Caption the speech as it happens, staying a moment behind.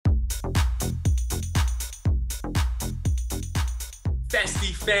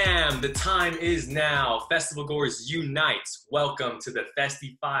Festiie fam, the time is now. Festival goers unite. Welcome to the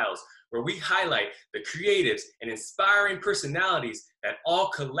Festiie Files, where we highlight the creatives and inspiring personalities that all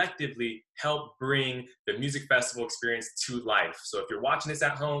collectively help bring the music festival experience to life. So if you're watching this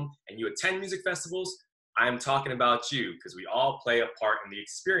at home and you attend music festivals, I'm talking about you because we all play a part in the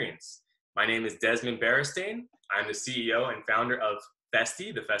experience. My name is Desmond Beristain. I'm the CEO and founder of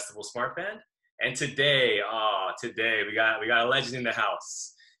Festiie, the Festival Smart Band. And today we got a legend in the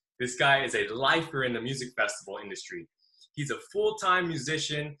house. This guy is a lifer in the music festival industry. He's a full-time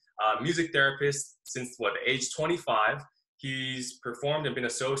musician, music therapist since the age 25. He's performed and been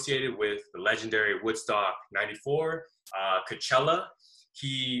associated with the legendary Woodstock 94, Coachella.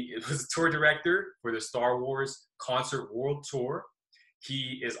 He was a tour director for the Star Wars Concert World Tour.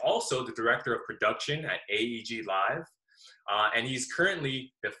 He is also the director of production at AEG Live. And he's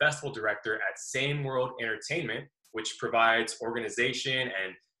currently the festival director at Sane World Entertainment, which provides organization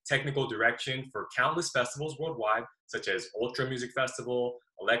and technical direction for countless festivals worldwide, such as Ultra Music Festival,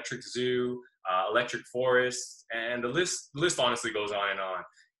 Electric Zoo, Electric Forest, and the list honestly goes on and on.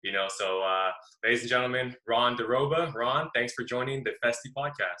 You know, so ladies and gentlemen, Ron Doroba. Ron, thanks for joining the Festiie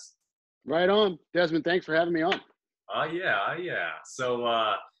podcast. Right on. Desmond, thanks for having me on. Yeah.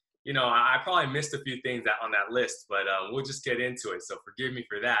 So, you know, I probably missed a few things on that list, but we'll just get into it. So forgive me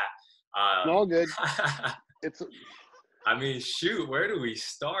for that. All good. I mean, shoot, where do we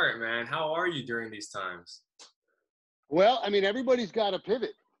start, man? How are you during these times? Well, I mean, everybody's got to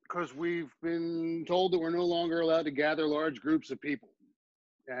pivot because we've been told that we're no longer allowed to gather large groups of people.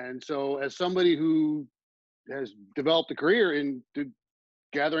 And so as somebody who has developed a career in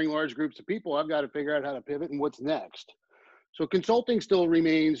gathering large groups of people, I've got to figure out how to pivot and what's next. So consulting still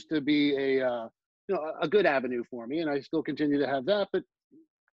remains to be a good avenue for me, and I still continue to have that. But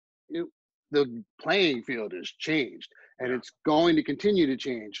the playing field has changed, and it's going to continue to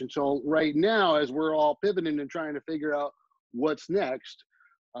change. And so right now, as we're all pivoting and trying to figure out what's next,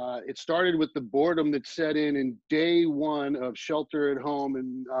 it started with the boredom that set in day one of shelter at home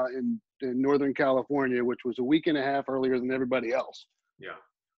in Northern California, which was a week and a half earlier than everybody else. Yeah,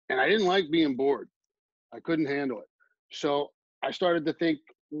 and I didn't like being bored. I couldn't handle it. So I started to think,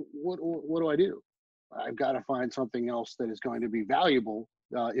 what do I do? I've got to find something else that is going to be valuable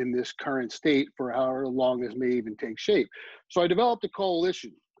in this current state for however long this may even take shape. So I developed a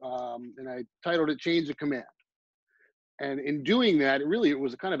coalition, and I titled it Chains of Command. And in doing that, it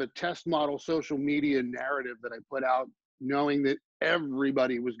was a kind of a test model social media narrative that I put out, knowing that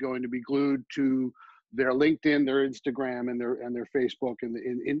everybody was going to be glued to their LinkedIn, their Instagram, and their Facebook,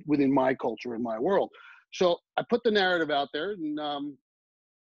 and within my culture and my world. So I put the narrative out there, and in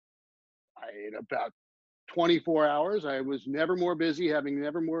about 24 hours, I was never more busy, having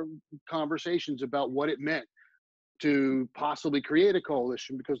never more conversations about what it meant to possibly create a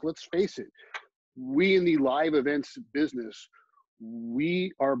coalition. Because let's face it, we in the live events business,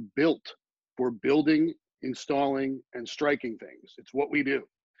 we are built for building, installing, and striking things. It's what we do.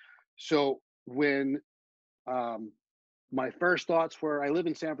 So when my first thoughts were, I live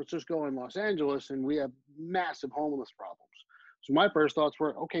in San Francisco and Los Angeles, and we have massive homeless problems. So my first thoughts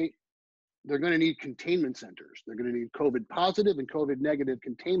were, okay, they're going to need containment centers. They're going to need COVID positive and COVID negative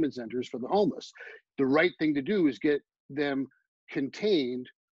containment centers for the homeless. The right thing to do is get them contained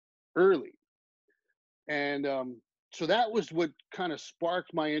early. And so that was what kind of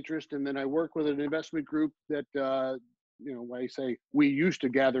sparked my interest. And then I worked with an investment group that, I say we used to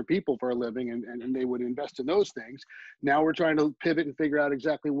gather people for a living, and they would invest in those things. Now we're trying to pivot and figure out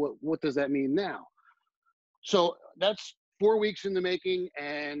exactly what does that mean now. So that's 4 weeks in the making,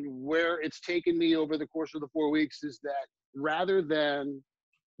 and where it's taken me over the course of the 4 weeks is that rather than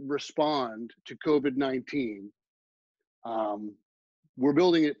respond to COVID-19, we're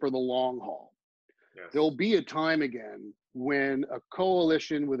building it for the long haul. Yes. There'll be a time again when a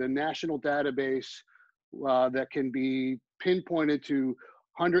coalition with a national database that can be pinpointed to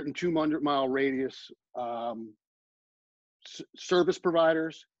 100 and 200-mile radius service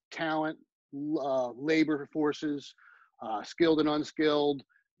providers, talent, labor forces, skilled and unskilled,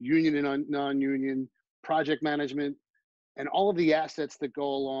 union and non-union, project management, and all of the assets that go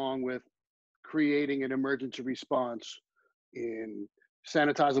along with creating an emergency response in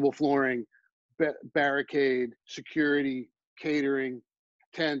sanitizable flooring, barricade, security, catering,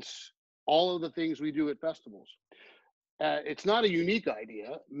 tents, all of the things we do at festivals. It's not a unique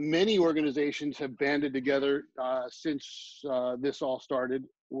idea. Many organizations have banded together since this all started.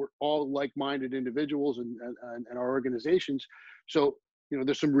 We're all like-minded individuals and our organizations. So,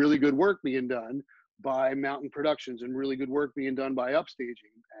 there's some really good work being done by Mountain Productions and really good work being done by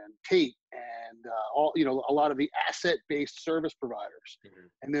Upstaging and Tate and a lot of the asset-based service providers. Mhm.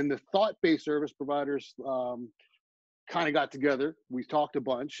 And then the thought-based service providers kind of got together. We talked a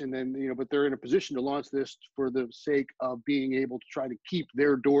bunch, and then but they're in a position to launch this for the sake of being able to try to keep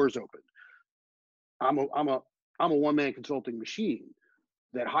their doors open. I'm a one-man consulting machine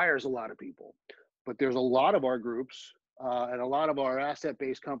that hires a lot of people, but there's a lot of our groups and a lot of our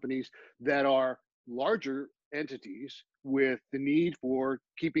asset-based companies that are larger entities with the need for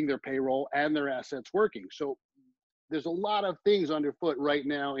keeping their payroll and their assets working. So there's a lot of things underfoot right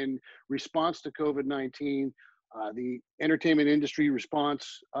now in response to COVID-19. The entertainment industry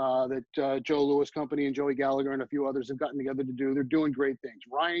response that Joe Lewis Company and Joey Gallagher and a few others have gotten together to do. They're doing great things.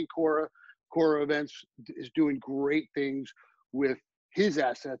 Ryan Cora Events is doing great things with his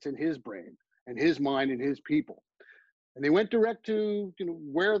assets and his brain and his mind and his people. And they went direct to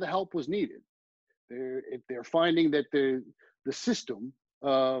where the help was needed. They're finding that the system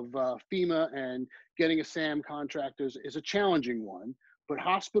of FEMA and getting a SAM contractors is a challenging one, but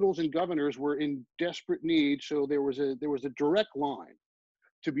hospitals and governors were in desperate need. So there was a direct line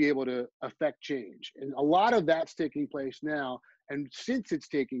to be able to affect change. And a lot of that's taking place now. And since it's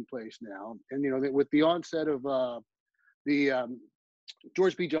taking place now, and with the onset of the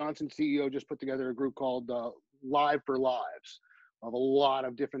George B. Johnson, CEO, just put together a group called Live for Lives of a lot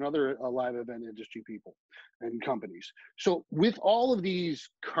of different other live event industry people and companies. So with all of these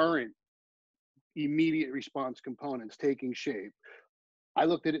current immediate response components taking shape, I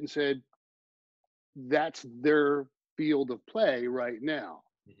looked at it and said, that's their field of play right now.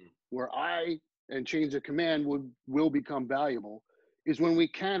 Mhm. Where I and chains of command will become valuable is when we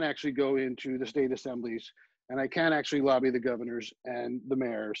can actually go into the state assemblies and I can actually lobby the governors and the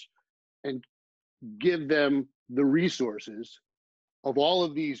mayors and give them the resources of all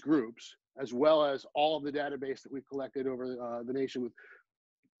of these groups, as well as all of the database that we've collected over the nation with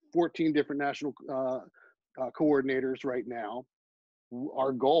 14 different national coordinators right now.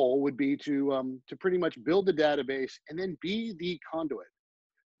 Our goal would be to pretty much build the database and then be the conduit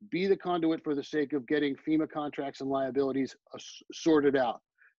for the sake of getting FEMA contracts and liabilities sorted out,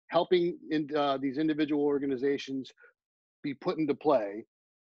 helping these individual organizations be put into play,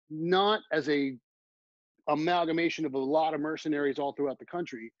 not as a amalgamation of a lot of mercenaries all throughout the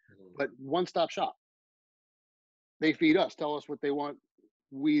country, but one-stop shop. They feed us, tell us what they want.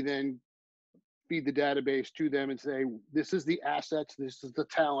 We then feed the database to them and say, this is the assets, this is the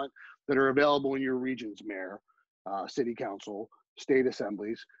talent that are available in your regions, mayor, city council, state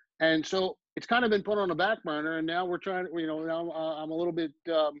assemblies. And so it's kind of been put on a back burner, and now we're trying to, now I'm a little bit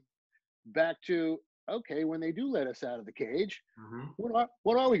back to, okay, when they do let us out of the cage,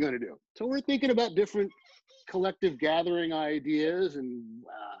 what are we going to do? So we're thinking about different collective gathering ideas and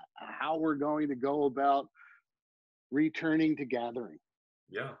how we're going to go about returning to gathering.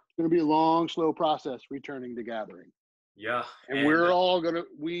 Yeah. It's going to be a long, slow process returning to gathering. Yeah. And we're all going to,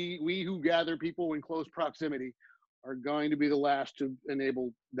 we who gather people in close proximity are going to be the last to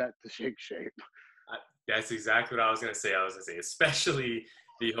enable that to take shape. That's exactly what I was going to say. Especially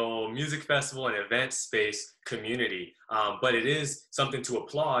the whole music festival and event space community. But it is something to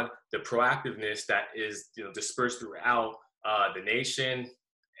applaud, the proactiveness that is dispersed throughout the nation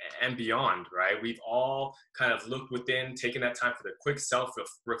and beyond, right? We've all kind of looked within, taken that time for the quick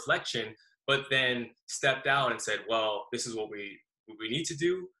self-reflection, but then stepped out and said, well, this is what we need to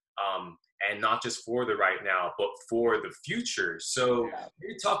do. And not just for the right now, but for the future. So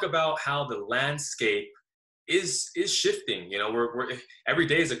we talk about how the landscape is shifting. We're every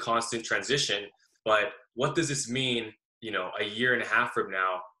day is a constant transition, but what does this mean, a year and a half from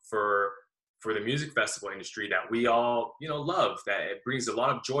now for the music festival industry that we all, love, that it brings a lot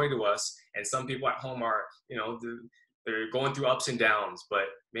of joy to us. And some people at home are, they're going through ups and downs, but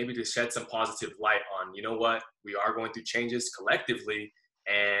maybe to shed some positive light on, what, we are going through changes collectively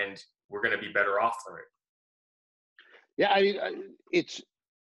and we're going to be better off for it. Yeah. I mean, it's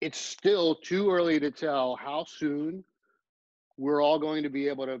still too early to tell how soon we're all going to be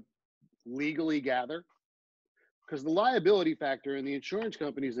able to legally gather, because the liability factor and the insurance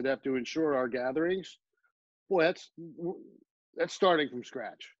companies that have to insure our gatherings, boy, that's starting from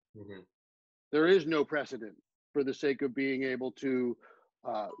scratch. There is no precedent for the sake of being able to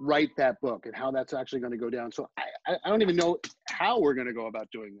write that book and how that's actually going to go down. So I don't even know how we're going to go about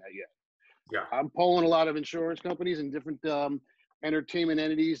doing that yet. Yeah, I'm polling a lot of insurance companies and different entertainment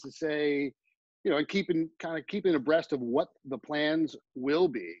entities to say, and keeping abreast of what the plans will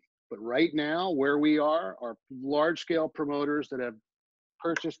be. But right now, where we are large scale promoters that have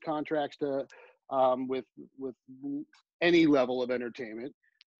purchased contracts to with any level of entertainment,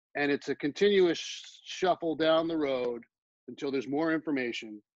 and it's a continuous shuffle down the road until there's more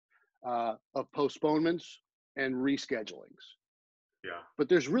information. of postponements and reschedulings. Yeah. But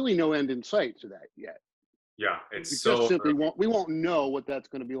there's really no end in sight to that yet. Yeah. It's We just so simply early. won't know what that's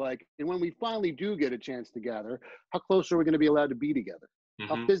going to be like. And when we finally do get a chance to gather, how close are we going to be allowed to be together?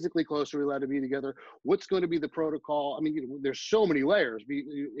 How Hmm. physically close are we allowed to be together? What's going to be the protocol? I mean, there's so many layers.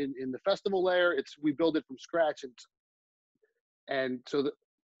 In the festival layer, we build it from scratch, and so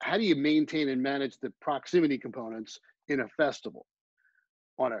how do you maintain and manage the proximity components in a festival?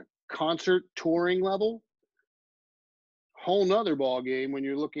 On a concert touring level, whole nother ball game when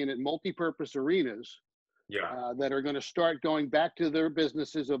you're looking at multi-purpose arenas Yeah. that are going to start going back to their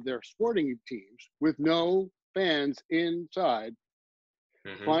businesses of their sporting teams with no fans inside,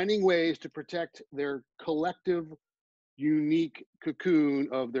 Hmm. finding ways to protect their collective, unique cocoon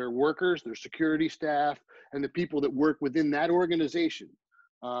of their workers, their security staff, and the people that work within that organization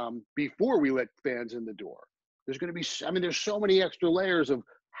before we let fans in the door. There's going to be, I mean, there's so many extra layers of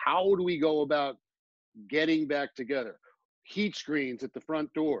how do we go about getting back together. Heat screens at the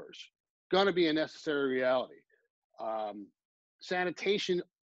front doors, going to be a necessary reality. Um, Sanitation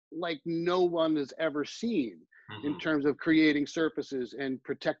like no one has ever seen in Hmm. terms of creating surfaces and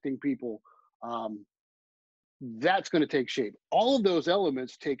protecting people. Um, that's going to take shape. All of those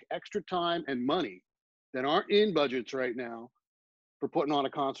elements take extra time and money that aren't in budgets right now for putting on a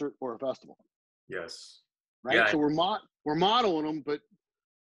concert or a festival, Yes. right? Yeah. So we're modeling them, but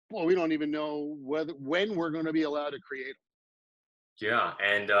boy, we don't even know when we're going to be allowed to create Yeah.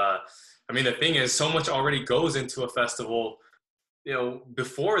 And I mean, the thing is, so much already goes into a festival,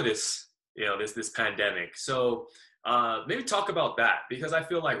 before this, this pandemic. So maybe talk about that, because I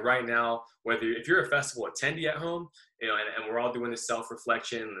feel like right now, whether if you're a festival attendee at home, and we're all doing this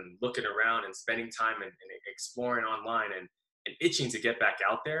self-reflection and looking around and spending time and exploring online and itching to get back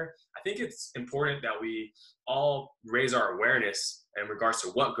out there, I think it's important that we all raise our awareness in regards to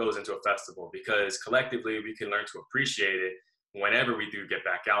what goes into a festival, because collectively we can learn to appreciate it whenever we do get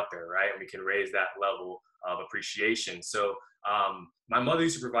back out there, right? And we can raise that level of appreciation. So my mother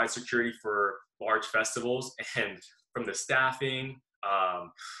used to provide security for large festivals, and from the staffing,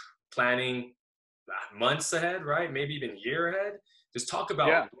 planning months ahead, right? Maybe even a year ahead. Just talk it. about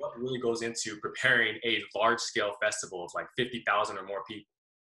Yeah. what really goes into preparing a large scale festival of like 50,000 or more people.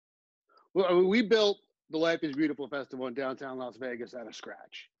 Well, I mean, we built the Life is Beautiful Festival in downtown Las Vegas out of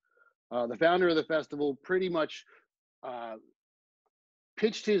scratch. The founder of the festival pretty much uh,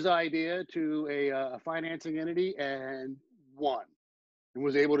 pitched his idea to a financing entity and won and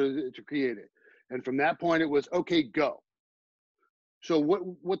was able to create it. And from that point, it was okay, go. So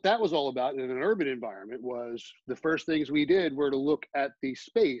what that was all about in an urban environment was the first things we did were to look at the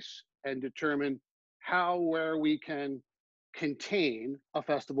space and determine where we can contain a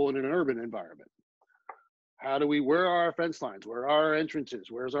festival in an urban environment. Where are our fence lines? Where are our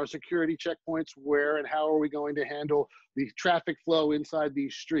entrances? Where's our security checkpoints? Where and how are we going to handle the traffic flow inside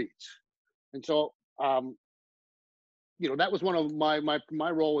these streets? And so, that was one of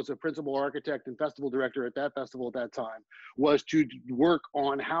my role as a principal architect and festival director at that festival at that time, was to work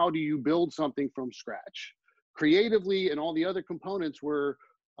on how do you build something from scratch creatively, and all the other components were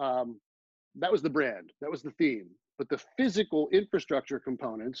um, that was the brand, that was the theme, but the physical infrastructure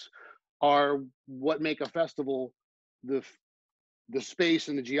components are what make a festival the the space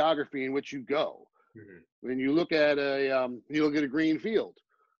and the geography in which you go. Mhm. When you look at a green field,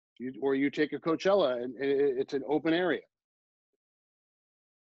 or you take a Coachella and it's an open area,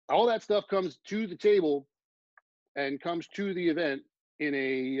 all that stuff comes to the table and comes to the event in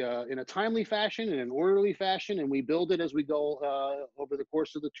a timely fashion, in an orderly fashion, and we build it as we go over the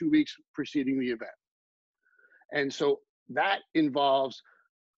course of the 2 weeks preceding the event. And so that involves,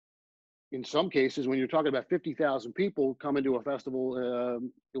 in some cases, when you're talking about 50,000 people coming to a festival,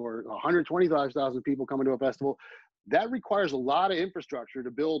 or 125,000 people coming to a festival, that requires a lot of infrastructure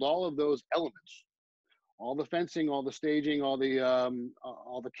to build all of those elements, all the fencing, all the staging, all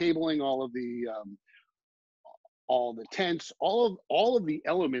the cabling, all the tents, all of the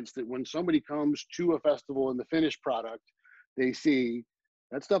elements that when somebody comes to a festival and the finished product, they see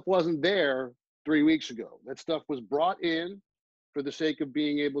that stuff wasn't there 3 weeks ago. That stuff was brought in for the sake of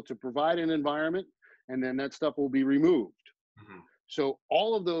being able to provide an environment, and then that stuff will be removed. Mhm. So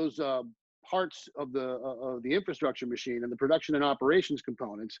all of those parts of the infrastructure machine and the production and operations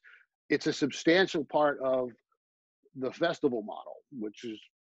components, it's a substantial part of the festival model, which is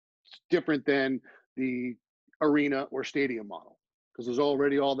different than the arena or stadium model, because there's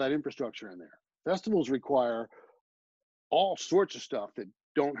already all that infrastructure in there. Festivals require all sorts of stuff that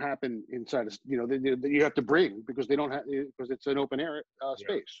don't happen inside of, that you have to bring because they don't have, because it's an open air Yeah.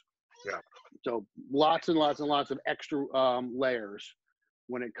 space. Yeah. So lots and lots and lots of extra layers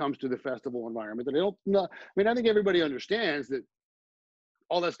when it comes to the festival environment. That they don't know. I mean, I think everybody understands that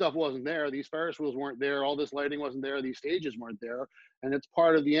all that stuff wasn't there. These Ferris wheels weren't there. All this lighting wasn't there. These stages weren't there. And it's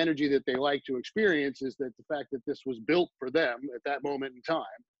part of the energy that they like to experience, is that the fact that this was built for them at that moment in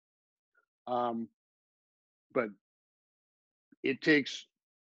time. But it takes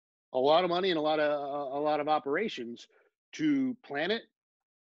a lot of money and a lot of operations to plan it,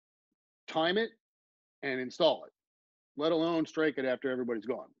 time it, and install it, let alone strike it after everybody's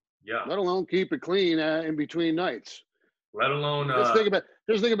gone, Yeah. let alone keep it clean in between nights. Let alone Just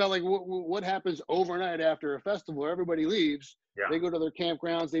think about like what happens overnight after a festival. Everybody leaves. yeah. They go to their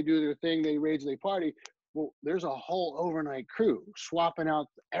campgrounds. They do their thing. They rage. They party. Well, there's a whole overnight crew swapping out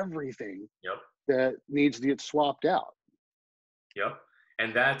everything Yep. that needs to get swapped out. Yep.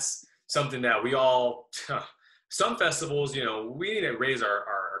 And that's something that we all, some festivals, you know, we need to raise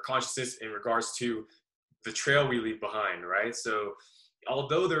our consciousness in regards to the trail we leave behind, right? So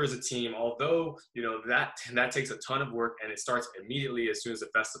although there is a team, although, you know, that takes a ton of work, and it starts immediately as soon as the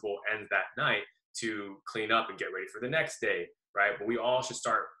festival ends that night to clean up and get ready for the next day, right? But we all should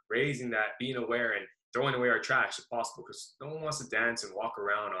start raising that, being aware, and throwing away our trash if possible, because no one wants to dance and walk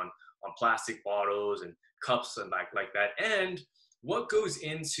around on plastic bottles and cups and like that. And what goes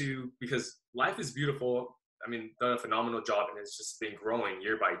into, because life is beautiful, I mean, done a phenomenal job, and it's just been growing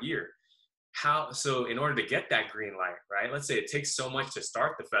year by year. So in order to get that green light, right? Let's say it takes so much to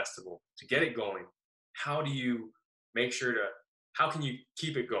start the festival, to get it going. How do you make sure how can you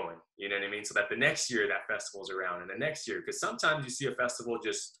keep it going? You know what I mean? So that the next year that festival's around, and the next year, because sometimes you see a festival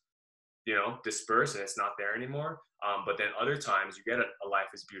just, you know, disperse and it's not there anymore. But then other times you get a Life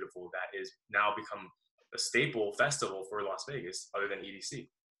is Beautiful that is now become a staple festival for Las Vegas, other than EDC.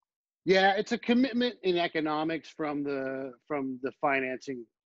 Yeah, it's a commitment in economics from the financing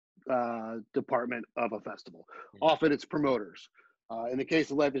department of a festival. Mm-hmm. Often it's promoters. In the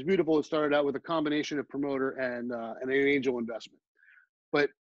case of Life is Beautiful, it started out with a combination of promoter and an angel investment. But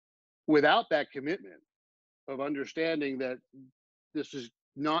without that commitment of understanding that this is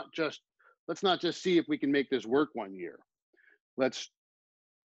not just, let's not just see if we can make this work one year. Let's,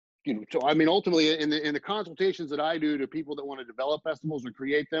 you know, so I mean, ultimately in the consultations that I do to people that want to develop festivals or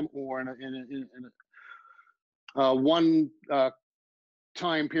create them, or in one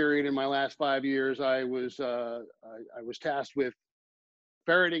time period in my last 5 years, I was tasked with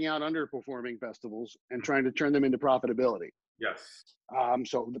ferreting out underperforming festivals and trying to turn them into profitability. Yes.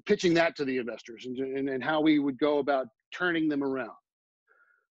 So pitching that to the investors, and how we would go about turning them around.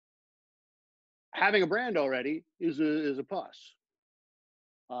 Having a brand already is a plus.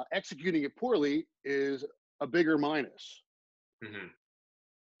 Executing it poorly is a bigger minus. Mm-hmm.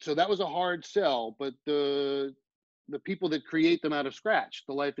 So that was a hard sell, but the people that create them out of scratch,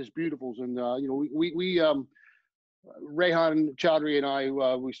 the Life is Beautifuls, and you know, we Rehan Chowdhury and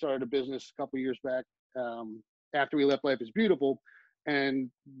I, we started a business a couple of years back after we left Life is Beautiful, and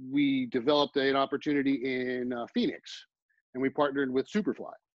we developed an opportunity in Phoenix, and we partnered with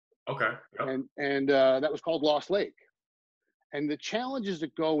Superfly. Okay. Yep. And that was called Lost Lake. And the challenges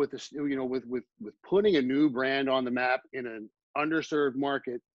that go with this, you know, with putting a new brand on the map in an underserved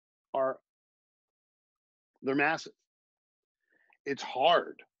market they're massive. It's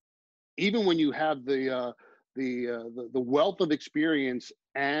hard, even when you have the wealth of experience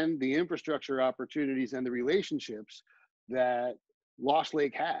and the infrastructure opportunities and the relationships that Lost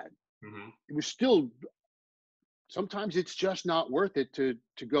Lake had. Mm-hmm. It was still, sometimes it's just not worth it to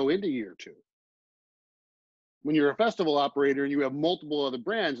go into year two. When you're a festival operator and you have multiple other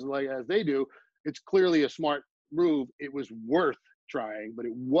brands, like as they do, it's clearly a smart move. It was worth trying, but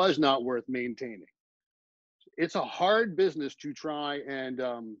it was not worth maintaining. It's a hard business to try and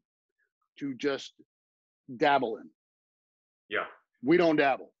to just dabble in. Yeah. We don't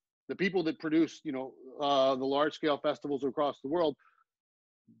dabble. The people that produce, you know, the large scale festivals across the world,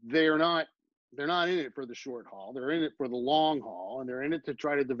 they're not in it for the short haul. They're in it for the long haul, and they're in it to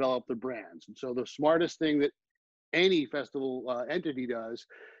try to develop the brands. And so the smartest thing that any festival entity does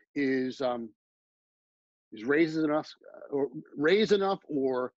is raise enough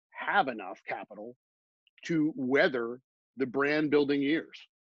or have enough capital to weather the brand building years,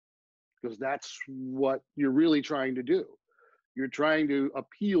 because that's what you're really trying to do. You're trying to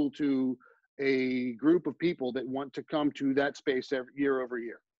appeal to a group of people that want to come to that space year over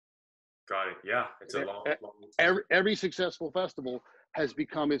year. Got it. Yeah, it's a long every successful festival has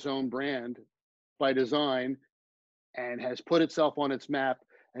become its own brand by design, and has put itself on its map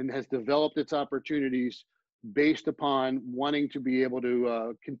and has developed its opportunities based upon wanting to be able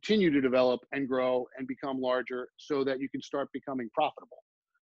to continue to develop and grow and become larger, so that you can start becoming profitable.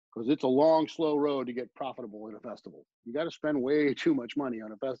 because it's a long, slow road to get profitable in a festival. You got to spend way too much money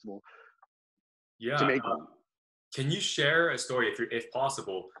on a festival to Yeah. make one. Can you share a story, if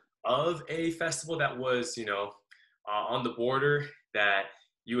possible, of a festival that was, on the border that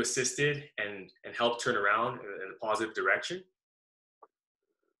you assisted and helped turn around in a positive direction?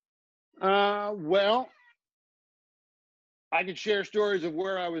 Well, I could share stories of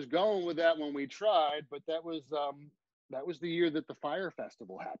where I was going with that when we tried, but that was the year that the Fire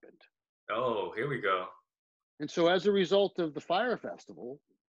Festival happened. Oh, here we go. And so as a result of the Fire Festival,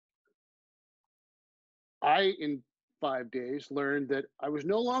 I, in 5 days, learned that I was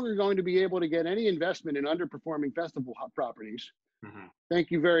no longer going to be able to get any investment in underperforming festival properties. Hmm.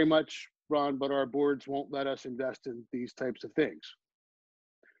 Thank you very much, Ron, but our boards won't let us invest in these types of things.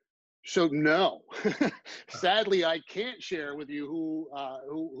 So no, sadly, I can't share with you who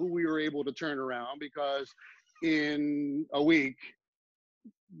we were able to turn around, because in a week,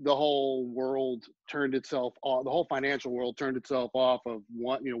 the whole world turned itself off. The whole financial world turned itself off of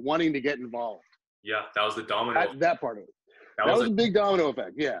wanting to get involved. Yeah, that was the domino. That part of it. That That was was a big domino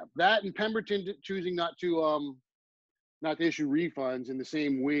effect. Yeah, that and Pemberton choosing not to issue refunds in the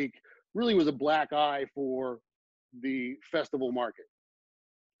same week really was a black eye for the festival market.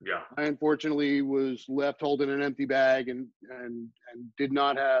 yeah. I unfortunately was left holding an empty bag and didn't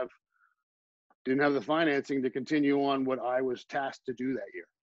have the financing to continue on what I was tasked to do that year.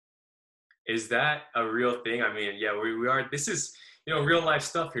 Is that a real thing? I mean, yeah, we are. This is, real life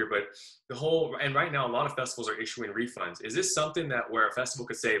stuff here, but and right now, a lot of festivals are issuing refunds. Is this something that where a festival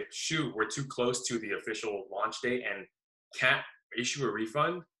could say, shoot, we're too close to the official launch date and can't issue a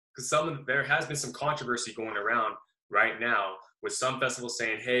refund? Because there has been some controversy going around right now with some festivals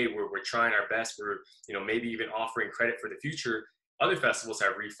saying, hey, we're trying our best. We're, maybe even offering credit for the future. Other festivals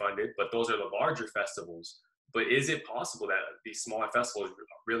have refunded, but those are the larger festivals. But is it possible that these smaller festivals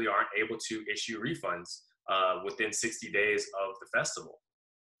really aren't able to issue refunds within 60 days of the festival?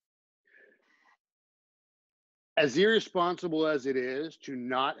 As irresponsible as it is to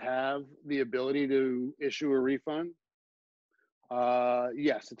not have the ability to issue a refund,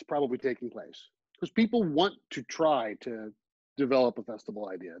 yes, it's probably taking place, because people want to try to develop a festival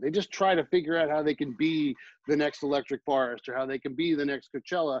idea. They just try to figure out how they can be the next Electric Forest or how they can be the next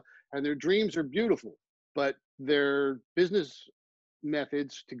Coachella, and their dreams are beautiful, but their business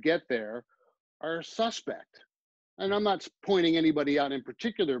methods to get there are suspect. And I'm not pointing anybody out in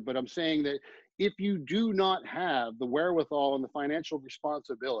particular, but I'm saying that if you do not have the wherewithal and the financial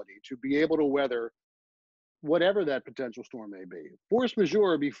responsibility to be able to weather whatever that potential storm may be, force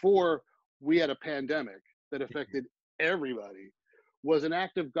majeure before we had a pandemic that affected everybody was an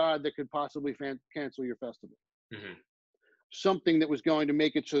act of God that could possibly cancel your festival. Mm-hmm. Something that was going to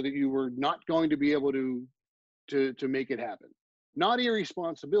make it so that you were not going to be able to make it happen. Not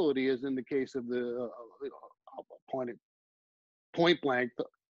irresponsibility, as in the case of the point blank,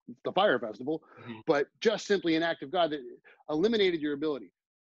 the Fire Festival, Mm-hmm. but just simply an act of God that eliminated your ability.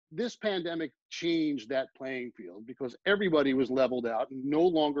 This pandemic changed that playing field because everybody was leveled out and no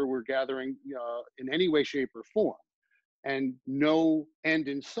longer were gathering in any way, shape, or form, and no end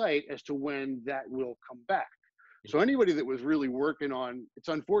in sight as to when that will come back. So anybody that was really working on, it's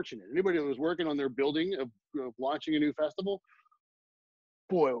unfortunate, anybody that was working on their building of launching a new festival,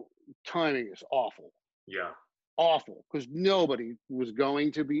 boy, timing is awful. Yeah. Awful, because nobody was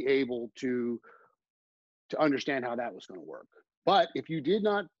going to be able to understand how that was going to work. But if you did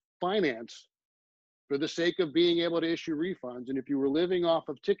not finance for the sake of being able to issue refunds, and if you were living off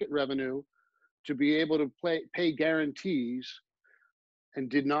of ticket revenue to be able to pay guarantees and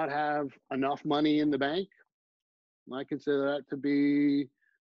did not have enough money in the bank, I consider that to be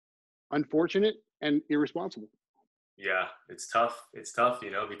unfortunate and irresponsible. Yeah, it's tough. It's tough,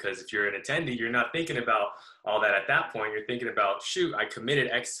 because if you're an attendee, you're not thinking about all that at that point. You're thinking about, shoot, I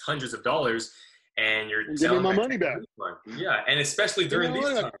committed X hundreds of dollars, and you're give me telling my me money back. Yeah, and especially during these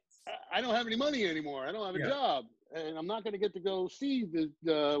times. I don't have any money anymore. I don't have a job, and I'm not going to get to go see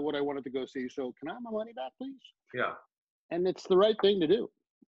the what I wanted to go see. So can I have my money back, please? Yeah. And it's the right thing to do.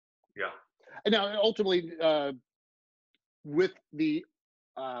 Yeah. And now, ultimately, with the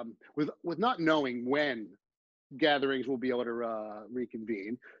with not knowing when gatherings will be able to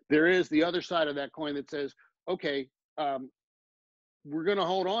reconvene, there is the other side of that coin that says, okay, we're going to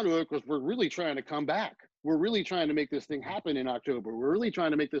hold on to it because we're really trying to come back. We're really trying to make this thing happen in October. We're really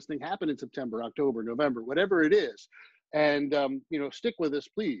trying to make this thing happen in September, October, November, whatever it is. And, stick with us,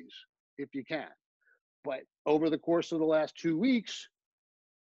 please, if you can. But over the course of the last 2 weeks,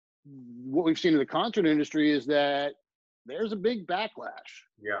 what we've seen in the concert industry is that there's a big backlash.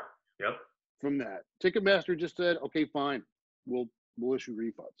 Yeah. Yep. From that. Ticketmaster just said, okay, fine. We'll we'll issue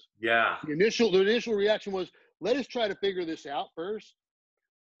refunds. Yeah. The initial reaction was, let us try to figure this out first.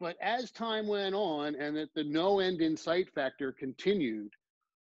 But as time went on and that the no end in sight factor continued,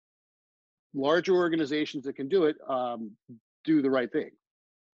 larger organizations that can do it do the right thing. All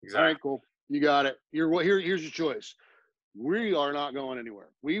right, Exactly. cool. You got it. Here's your choice. We are not going anywhere.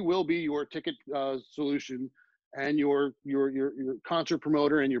 We will be your ticket solution and your concert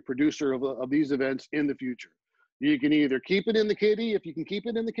promoter and your producer of these events in the future. You can either keep it in the kitty if you can keep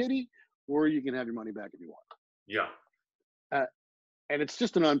it in the kitty, or you can have your money back if you want. Yeah. And it's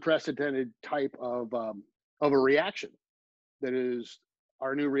just an unprecedented type of a reaction that is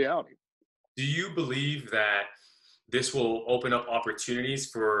our new reality. Do you believe that this will open up opportunities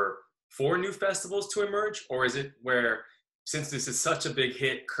for new festivals to emerge, or is it where, since this is such a big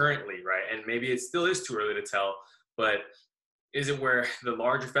hit currently, right, and maybe it still is too early to tell, but is it where the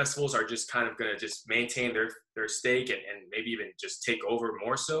larger festivals are just kind of going to just maintain their stake and maybe even just take over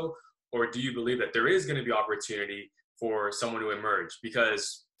more so? Or do you believe that there is going to be opportunity for someone to emerge?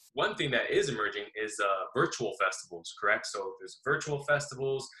 Because one thing that is emerging is virtual festivals, correct? So there's virtual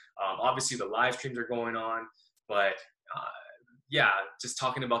festivals. Obviously, the live streams are going on, but yeah, just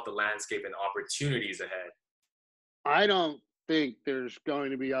talking about the landscape and opportunities ahead. I don't think there's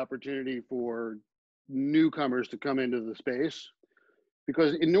going to be opportunity for newcomers to come into the space,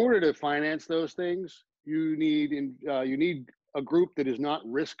 because in order to finance those things, you need a group that is not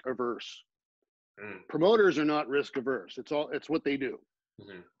risk averse. Promoters are not risk averse. It's what they do.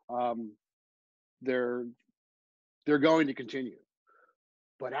 Mm-hmm. They're going to continue.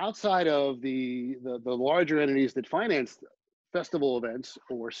 But outside of the larger entities that finance festival events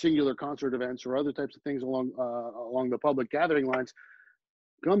or singular concert events or other types of things along the public gathering lines,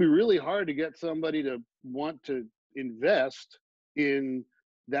 it's going to be really hard to get somebody to want to invest in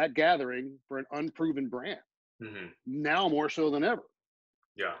that gathering for an unproven brand. Mm-hmm. Now more so than ever.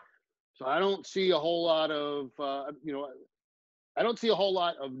 Yeah. So I don't see a whole lot of I don't see a whole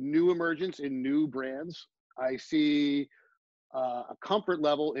lot of new emergence in new brands. I see a comfort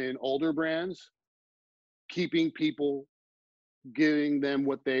level in older brands, keeping people, giving them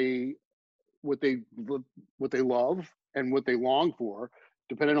what they love and what they long for,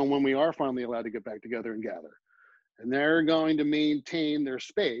 depending on when we are finally allowed to get back together and gather. And they're going to maintain their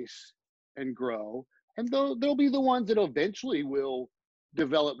space and grow. And they'll be the ones that eventually will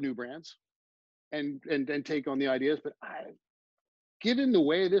develop new brands and take on the ideas. But given the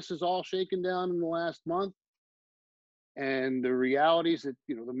way this is all shaken down in the last month, and the realities that,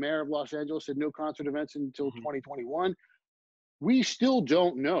 the mayor of Los Angeles said no concert events until 2021, we still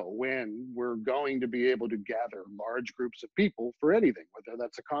don't know when we're going to be able to gather large groups of people for anything, whether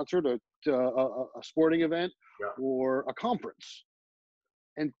that's a concert, a sporting event, Yeah. or a conference.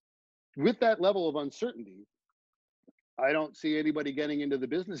 And with that level of uncertainty, I don't see anybody getting into the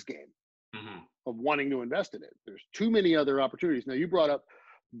business game of wanting to invest in it. There's too many other opportunities. Now, you brought up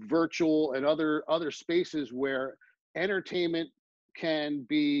virtual and other spaces where entertainment can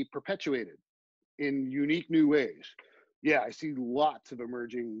be perpetuated in unique new ways. Yeah, I see lots of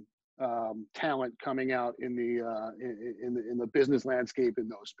emerging talent coming out in the business landscape in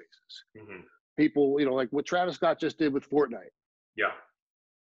those spaces. Mm-hmm. People, like what Travis Scott just did with Fortnite. Yeah.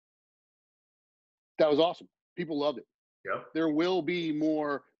 That was awesome. People loved it. Yep. There will be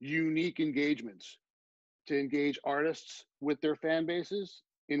more unique engagements to engage artists with their fan bases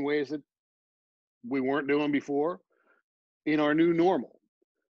in ways that we weren't doing before in our new normal.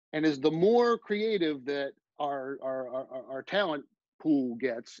 And as the more creative that our talent pool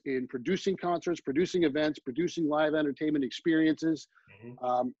gets in producing concerts, producing events, producing live entertainment experiences,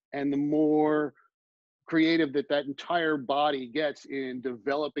 and the more creative that entire body gets in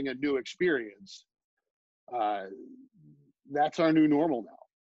developing a new experience, that's our new normal now.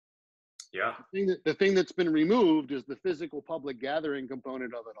 Yeah. The thing that's been removed is the physical public gathering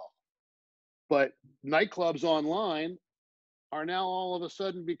component of it all. But nightclubs online are now all of a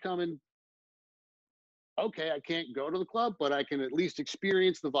sudden becoming, okay, I can't go to the club, but I can at least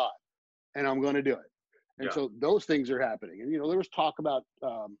experience the vibe, and I'm going to do it. And so those things are happening. And, there was talk about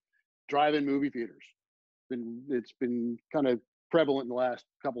drive-in movie theaters. It's been kind of prevalent in the last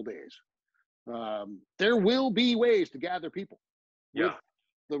couple days. There will be ways to gather people with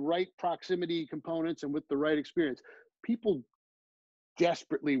the right proximity components and with the right experience. People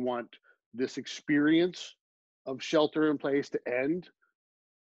desperately want this experience of shelter in place to end,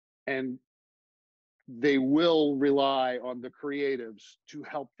 and they will rely on the creatives to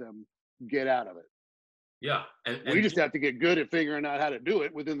help them get out of it. Yeah. And we just have to get good at figuring out how to do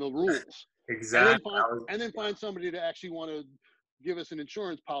it within the rules. Exactly. And then find somebody to actually want to give us an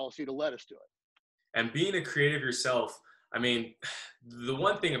insurance policy to let us do it. And being a creative yourself, I mean, the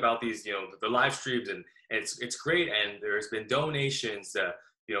one thing about these, the live streams, and it's great, and there's been donations,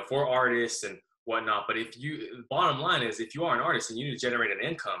 for artists and whatnot. But bottom line is, if you are an artist and you need to generate an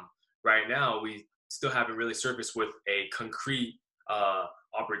income, right now we still haven't really surfaced with a concrete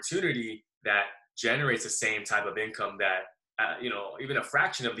opportunity that generates the same type of income that, even a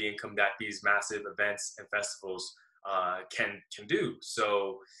fraction of the income that these massive events and festivals can do.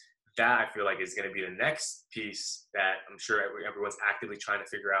 So that, I feel like, is going to be the next piece that I'm sure everyone's actively trying to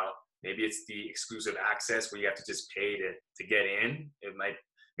figure out. Maybe it's the exclusive access where you have to just pay to get in.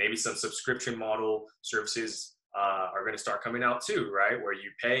 Maybe some subscription model services are going to start coming out too, right? Where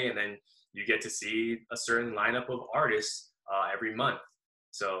you pay and then you get to see a certain lineup of artists every month.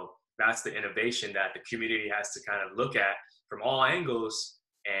 So that's the innovation that the community has to kind of look at from all angles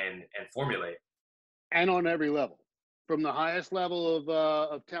and formulate. And on every level, from the highest level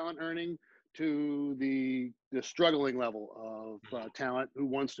of talent earning to the struggling level of talent who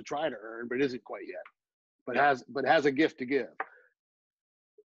wants to try to earn but isn't quite yet, but has a gift to give.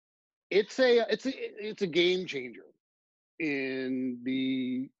 It's a game changer in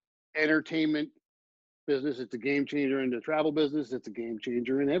the entertainment business. It's a game changer in the travel business. It's a game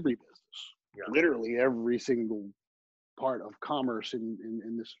changer in every business. Yeah. Literally every single part of commerce in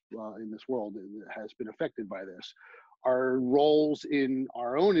this world has been affected by this. Our roles in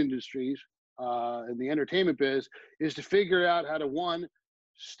our own industries in the entertainment biz is to figure out how to, one,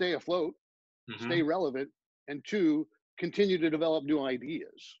 stay afloat, stay relevant, and two, continue to develop new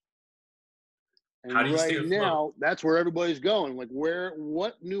ideas. And how do you right now, that's where everybody's going. Like,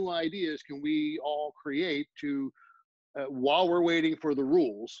 what new ideas can we all create to while we're waiting for the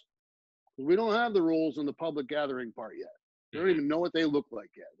rules? We don't have the rules in the public gathering part yet. We don't even know what they look like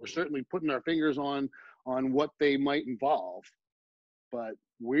yet. We're certainly putting our fingers on what they might involve, but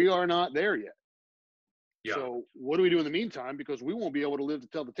we are not there yet. Yeah. So what do we do in the meantime? Because we won't be able to live to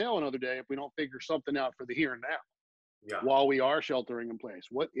tell the tale another day if we don't figure something out for the here and now. Yeah. While we are sheltering in place.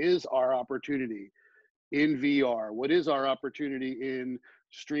 What is our opportunity in VR? What is our opportunity in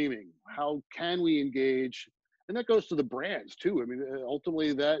streaming? How can we engage? And that goes to the brands too. I mean,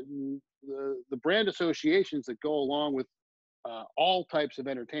 ultimately, that the brand associations that go along with all types of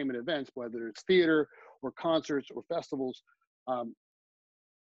entertainment events, whether it's theater or concerts or festivals,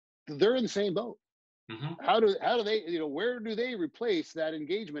 they're in the same boat. How do they, where do they replace that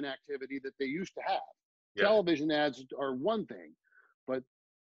engagement activity that they used to have? Yeah. Television ads are one thing, but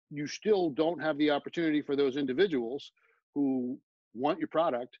you still don't have the opportunity for those individuals who want your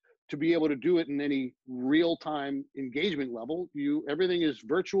product to be able to do it in any real-time engagement level. Everything is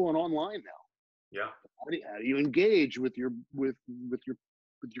virtual and online now. Yeah. How do you engage with your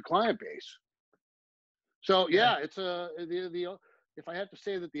client base? So yeah, it's if I have to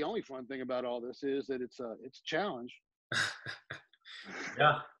say that the only fun thing about all this is that it's a challenge.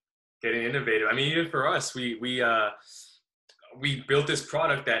 Yeah, getting innovative. I mean, even for us, we built this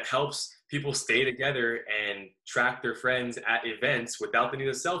product that helps people stay together and track their friends at events without the need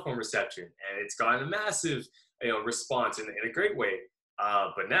of cell phone reception, and it's gotten a massive response in a great way.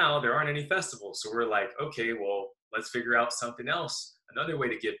 But now there aren't any festivals, so we're like, okay, well, let's figure out something else, another way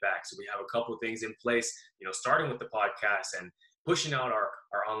to give back. So we have a couple of things in place, starting with the podcast and pushing out our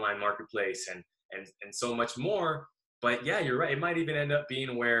online marketplace and so much more. But yeah, you're right. It might even end up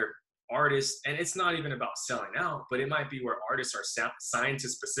being where artists, and it's not even about selling out, but it might be where artists are signed to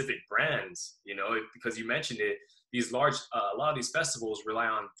specific brands, because you mentioned it, these large, a lot of these festivals rely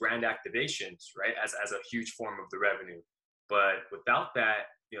on brand activations, right? As a huge form of the revenue. But without that,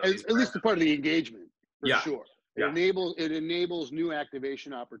 at least the part of the engagement, for sure. It enables new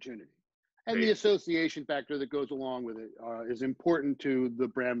activation opportunity. And the association factor that goes along with it is important to the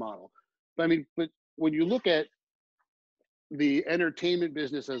brand model. But when you look at the entertainment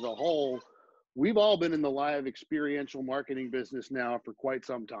business as a whole, we've all been in the live experiential marketing business now for quite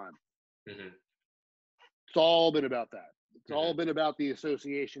some time. It's all been about that. It's all been about the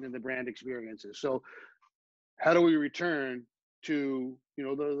association and the brand experiences. So how do we return to,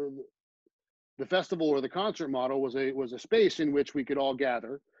 the festival or the concert model was a space in which we could all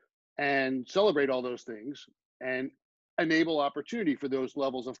gather and celebrate all those things and enable opportunity for those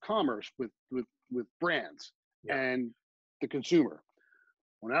levels of commerce with brands and the consumer.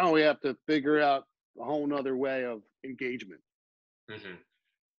 Well, now we have to figure out a whole nother way of engagement.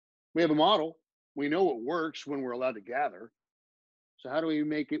 We have a model. We know it works when we're allowed to gather. So how do we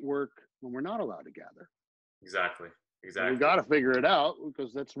make it work when we're not allowed to gather? Exactly. We've got to figure it out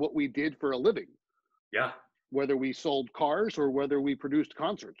because that's what we did for a living. Yeah. Whether we sold cars or whether we produced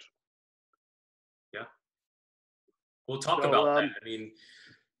concerts. Yeah. We'll talk about that. I mean,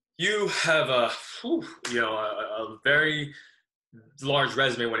 You have whew, a very large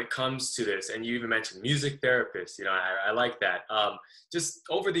resume when it comes to this, and you even mentioned music therapist. I like that. Just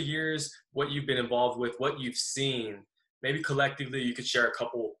over the years, what you've been involved with, what you've seen, maybe collectively, you could share a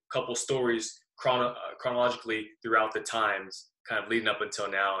couple stories chronologically throughout the times, kind of leading up until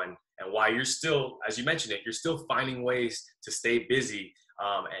now, and why you're still, as you mentioned it, you're still finding ways to stay busy,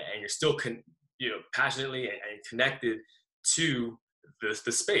 and you're still passionately and connected to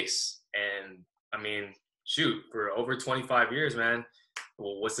the space. And I mean, shoot, for over 25 years, man.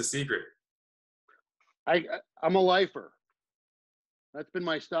 Well, what's the secret? I'm a lifer. That's been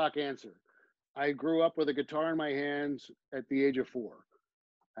my stock answer. I grew up with a guitar in my hands at the age of 4,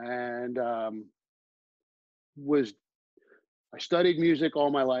 and was I studied music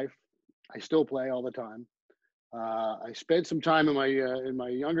all my life. I still play all the time. I spent some time in my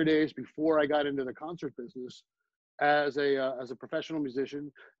younger days before I got into the concert business as a professional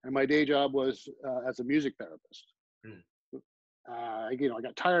musician, and my day job was as a music therapist. Mm. I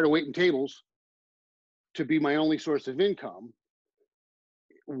got tired of waiting tables to be my only source of income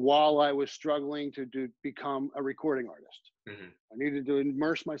while I was struggling to become a recording artist. Hmm. I needed to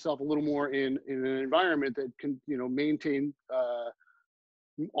immerse myself a little more in an environment that can, maintain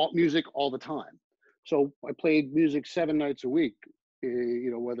music all the time. So I played music 7 nights a week,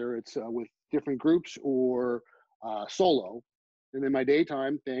 whether it's with different groups or solo. And then my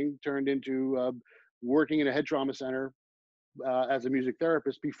daytime thing turned into working in a head trauma center as a music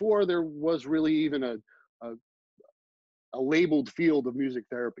therapist before there was really even a, a labeled field of music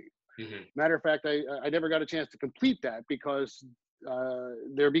therapy. Hmm. Matter of fact, I never got a chance to complete that because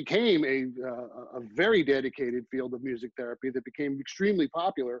there became a very dedicated field of music therapy that became extremely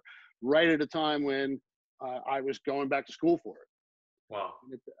popular right at a time when I was going back to school for Wow.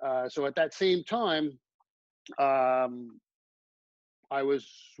 it. So at that same time, um, I was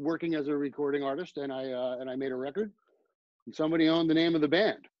working as a recording artist, and I made a record. And somebody owned the name of the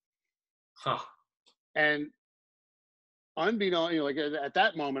band, Huh. and unbeknown, like at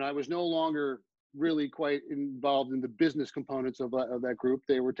that moment, I was no longer really quite involved in the business components of that group.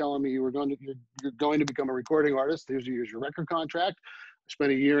 They were telling me you're going to become a recording artist. Here's your record contract. I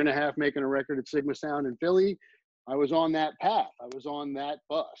spent a year and a half making a record at Sigma Sound in Philly. I was on that path. I was on that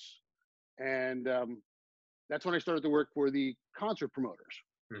bus, and that's when I started to work for the concert promoters.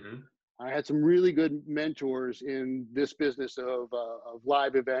 Hmm. I had some really good mentors in this business of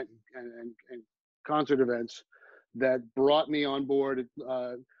live event and concert events that brought me on board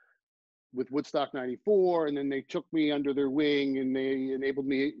with Woodstock '94, and then they took me under their wing and they enabled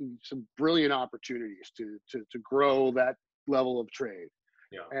me some brilliant opportunities to grow that level of trade.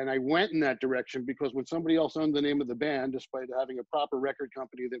 Yeah. And I went in that direction because when somebody else owned the name of the band, despite having a proper record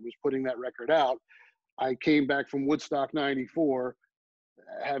company that was putting that record out, I came back from Woodstock '94,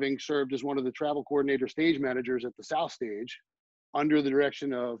 having served as one of the travel coordinator stage managers at the South Stage under the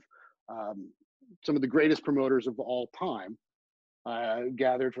direction of um, some of the greatest promoters of all time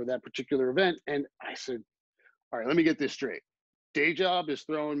gathered for that particular event. And I said, all right, let me get this straight. Day job is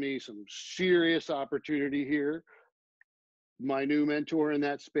throwing me some serious opportunity here. My new mentor in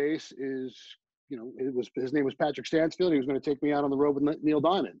that space is, his name was Patrick Stansfield. He was going to take me out on the road with Neil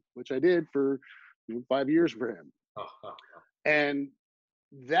Diamond, which I did for 5 years for him. Oh, oh, oh. And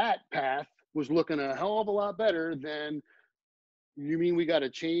that path was looking a hell of a lot better than, you mean we got to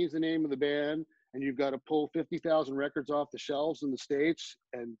change the name of the band and you've got to pull 50,000 records off the shelves in the States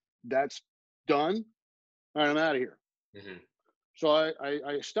and that's done? All right, I'm out of here. Hmm. So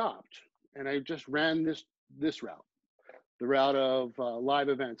I stopped and I just ran this route, the route of live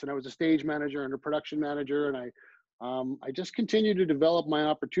events. And I was a stage manager and a production manager. And I just continued to develop my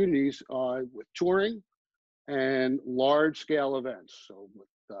opportunities with touring and large scale events. So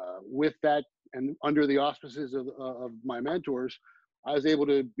with that and under the auspices of my mentors, I was able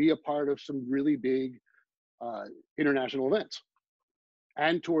to be a part of some really big international events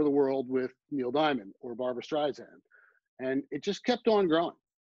and tour the world with Neil Diamond or Barbara Streisand. And it just kept on growing.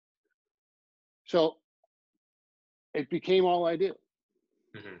 So it became all I do.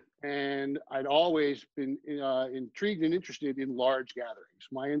 Hmm. And I'd always been intrigued and interested in large gatherings.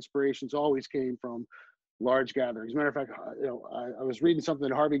 My inspirations always came from large gatherings. Matter of fact, I was reading something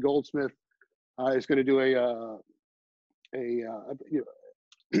that Harvey Goldsmith is going to do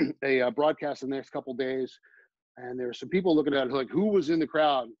a broadcast in the next couple of days, and there were some people looking at it like, who was in the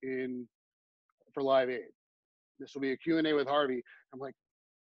crowd for Live Aid? This will be a Q&A with Harvey. I'm like,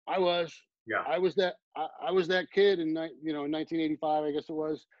 I was. Yeah. I was that kid in 1985, I guess it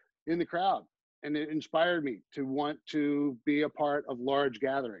was, in the crowd, and it inspired me to want to be a part of large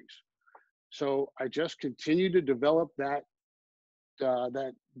gatherings. So I just continued to develop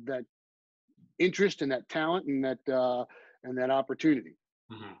that interest and that talent and that opportunity.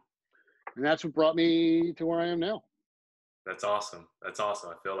 Hmm. And that's what brought me to where I am now. That's awesome. That's awesome.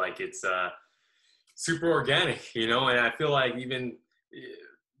 I feel like it's super organic, you know, and I feel like even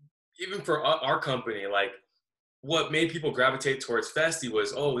for our company, like what made people gravitate towards Festi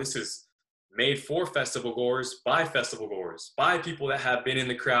was, oh, this is made for festival goers by people that have been in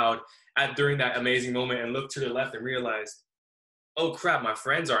the crowd at during that amazing moment and looked to their left and realized, oh crap, my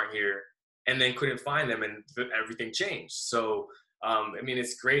friends aren't here, and then couldn't find them, and everything changed. So, I mean,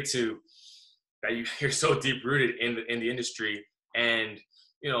 it's great that you're so deep rooted in the industry, and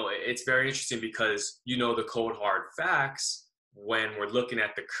you know, it's very interesting because you know the cold hard facts when we're looking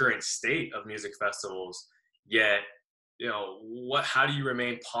at the current state of music festivals. Yet, you know, how do you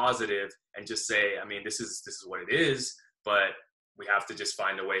remain positive and just say, I mean, this is what it is, but we have to just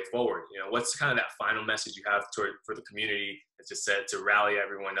find a way forward. You know, what's kind of that final message you have for the community that's just said to rally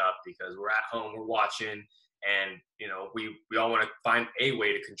everyone up, because we're at home, we're watching, and you know, we all want to find a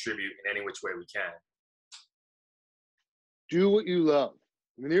way to contribute in any which way we can. Do what you love.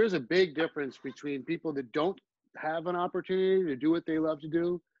 I mean, there's a big difference between people that don't have an opportunity to do what they love to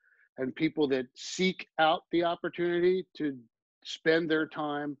do and people that seek out the opportunity to spend their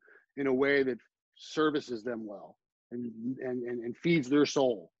time in a way that services them well and feeds their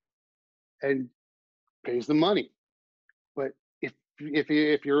soul and pays them money. But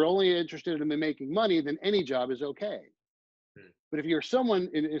if you're only interested in making money, then any job is okay. Hmm. But if you're someone,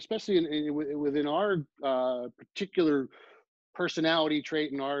 especially within our particular personality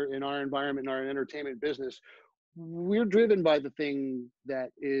trait in our environment, in our entertainment business, we're driven by the thing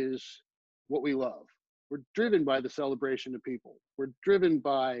that is what we love. We're driven by the celebration of people. We're driven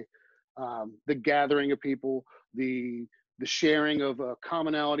by the gathering of people, the sharing of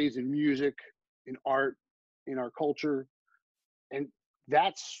commonalities in music, in art, in our culture, and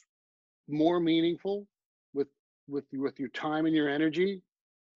that's more meaningful with your time and your energy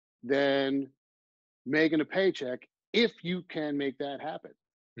than making a paycheck, if you can make that happen.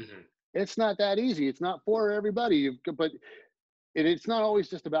 Hmm. It's not that easy. It's not for everybody. But it's not always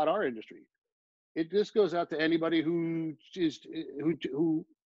just about our industry. It just goes out to anybody who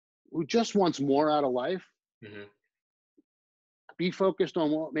just wants more out of life. Hmm. Be focused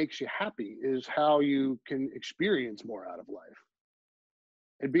on what makes you happy is how you can experience more out of life.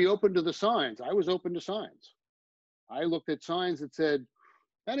 And be open to the signs. I was open to signs. I looked at signs that said,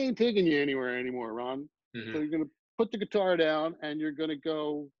 that ain't taking you anywhere anymore, Ron. Hmm. So you're going to put the guitar down and you're going to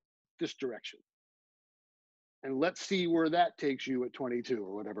go this direction. And let's see where that takes you at 22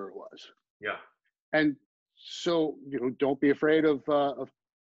 or whatever it was. Yeah, And so, you know, don't be afraid of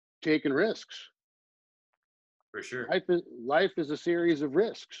taking risks. for sure. Life is a series of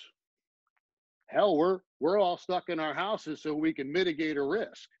risks. Hell, we're all stuck in our houses so we can mitigate a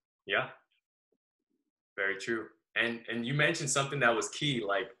risk. Yeah, very true. And you mentioned something that was key,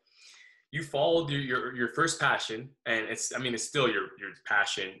 like you followed your first passion, and it's, I mean, it's still your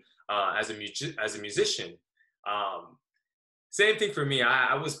passion as a musician. Same thing for me.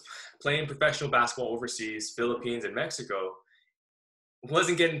 I was playing professional basketball overseas, Philippines and Mexico.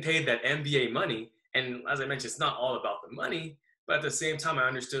 Wasn't getting paid that NBA money, and as I mentioned, it's not all about the money, but at the same time, I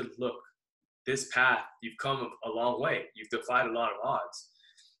understood. Look, this path, you've come a long way. You've defied a lot of odds.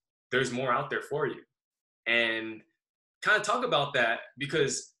 There's more out there for you, and kind of talk about that,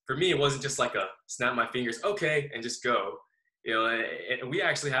 because for me, it wasn't just like a snap my fingers, okay, and just go. You know, and we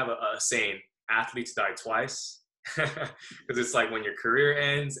actually have a saying: athletes die twice. Because it's like when your career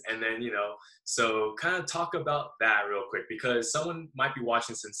ends, and then, you know, so kind of talk about that real quick, because someone might be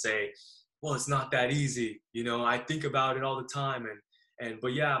watching this and say, well, it's not that easy, you know, I think about it all the time,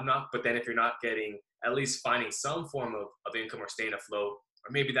 but yeah, I'm not. But then if you're not getting, at least finding some form of income or staying afloat,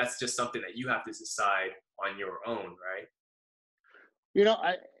 or maybe that's just something that you have to decide on your own, right? You know,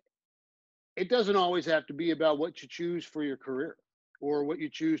 it doesn't always have to be about what you choose for your career or what you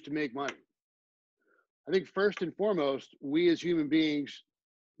choose to make money. I think first and foremost, we as human beings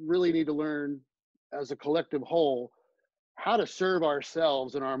really need to learn as a collective whole how to serve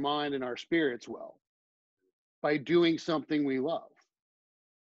ourselves and our mind and our spirits well by doing something we love.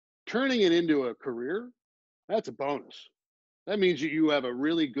 Turning it into a career, that's a bonus. That means that you have a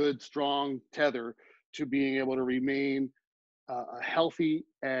really good, strong tether to being able to remain a healthy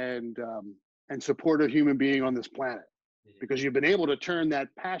and supportive human being on this planet, because you've been able to turn that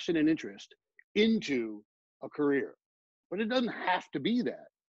passion and interest into a career. But it doesn't have to be that.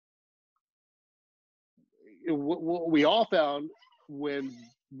 What we all found when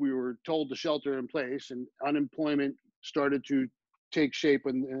we were told to shelter in place and unemployment started to take shape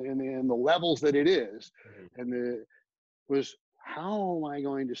in the levels that it is, Mhm. and was how am I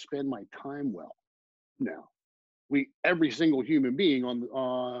going to spend my time well now? Every single human being on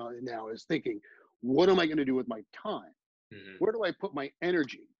now is thinking, what am I going to do with my time? Hmm. Where do I put my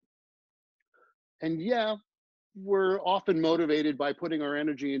energy? And yeah, we're often motivated by putting our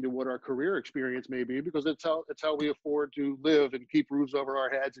energy into what our career experience may be, because it's how we afford to live and keep roofs over our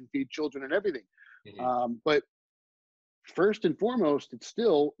heads and feed children and everything. Hmm. But first and foremost, it's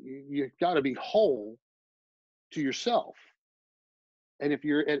still, you've got to be whole to yourself. And if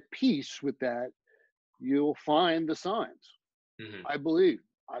you're at peace with that, you'll find the signs. Hmm. I believe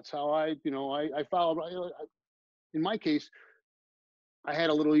that's how I followed. In my case, I had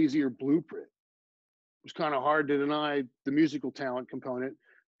a little easier blueprint. It was kind of hard to deny the musical talent component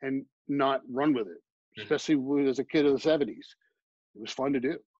and not run with it, Hmm. especially as a kid of the '70s. It was fun to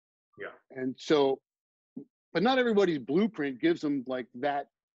do. Yeah. And so, but not everybody's blueprint gives them like that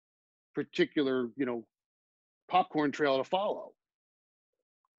particular, popcorn trail to follow.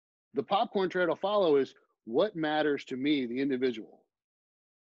 The popcorn trail to follow is what matters to me, the individual.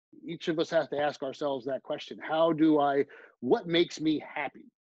 Each of us has to ask ourselves that question. What makes me happy?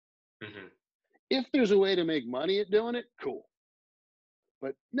 Hmm. If there's a way to make money at doing it, cool.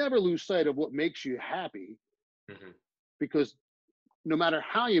 But never lose sight of what makes you happy, Hmm. because no matter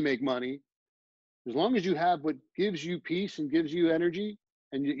how you make money, as long as you have what gives you peace and gives you energy,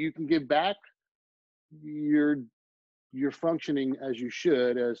 and you can give back, you're you're functioning as you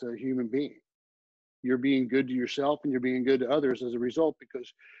should as a human being. You're being good to yourself and you're being good to others as a result,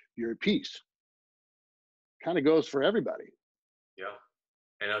 because you're at peace. Kind of goes for everybody. Yeah.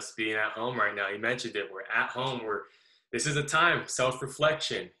 And us being at home right now, you mentioned it. We're at home. This is a time,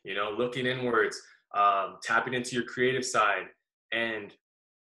 self-reflection, looking inwards, tapping into your creative side. And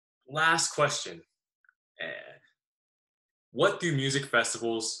last question, eh, what do music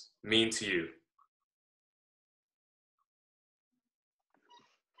festivals mean to you?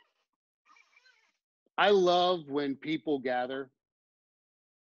 I love when people gather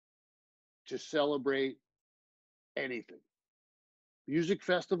to celebrate anything. Music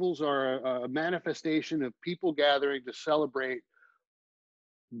festivals are a manifestation of people gathering to celebrate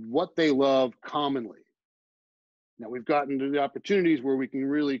what they love commonly. Now, we've gotten to the opportunities where we can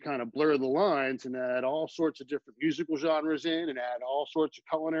really kind of blur the lines and add all sorts of different musical genres in, and add all sorts of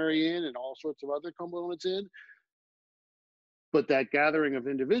culinary in, and all sorts of other components in. But that gathering of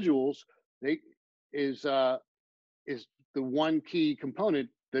individuals, they is uh, is the one key component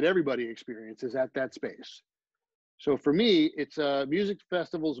that everybody experiences at that space. So for me, it's music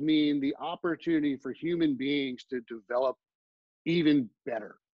festivals mean the opportunity for human beings to develop even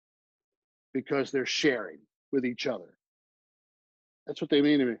better, because they're sharing with each other. That's what they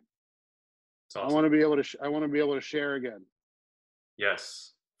mean to me. It's I awesome. want to be able to. I want to be able to share again.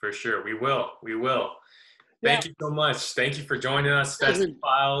 Yes, for sure. We will. We will. Yeah, Thank you so much. Thank you for joining us, Festiie Desmond,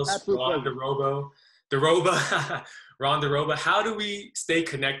 Files, absolute Ron pleasure. Doroba. Doroba, Ron Doroba. How do we stay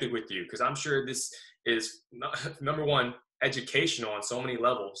connected with you? Because I'm sure this is number one, educational on so many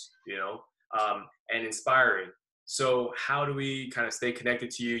levels, and inspiring. So how do we kind of stay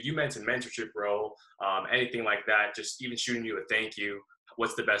connected to you? You mentioned mentorship, bro. Anything like that, just even shooting you a thank you.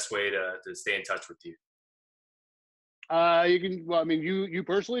 What's the best way to stay in touch with you? You can. Well, I mean, you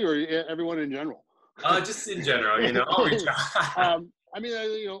personally, or everyone in general. Just in general, I'll reach out. I mean,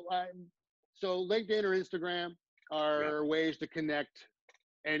 so LinkedIn or Instagram Yeah, are ways to connect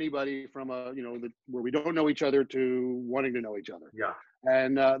anybody from where we don't know each other to wanting to know each other, yeah.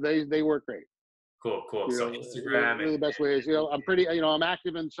 and they work great. Cool, cool. So Instagram Really and the best ways. I'm pretty. I'm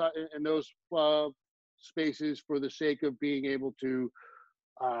active in those spaces for the sake of being able to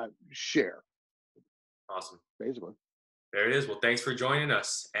share, awesome. basically. There it is. Well, thanks for joining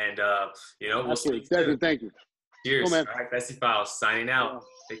us. And, we'll Absolutely, speak soon. Desmond. Thank you. Cool, Cheers. man. All right, Festiie Files signing out.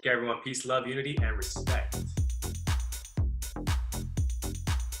 Yeah. Take care, everyone. Peace, love, unity, and respect.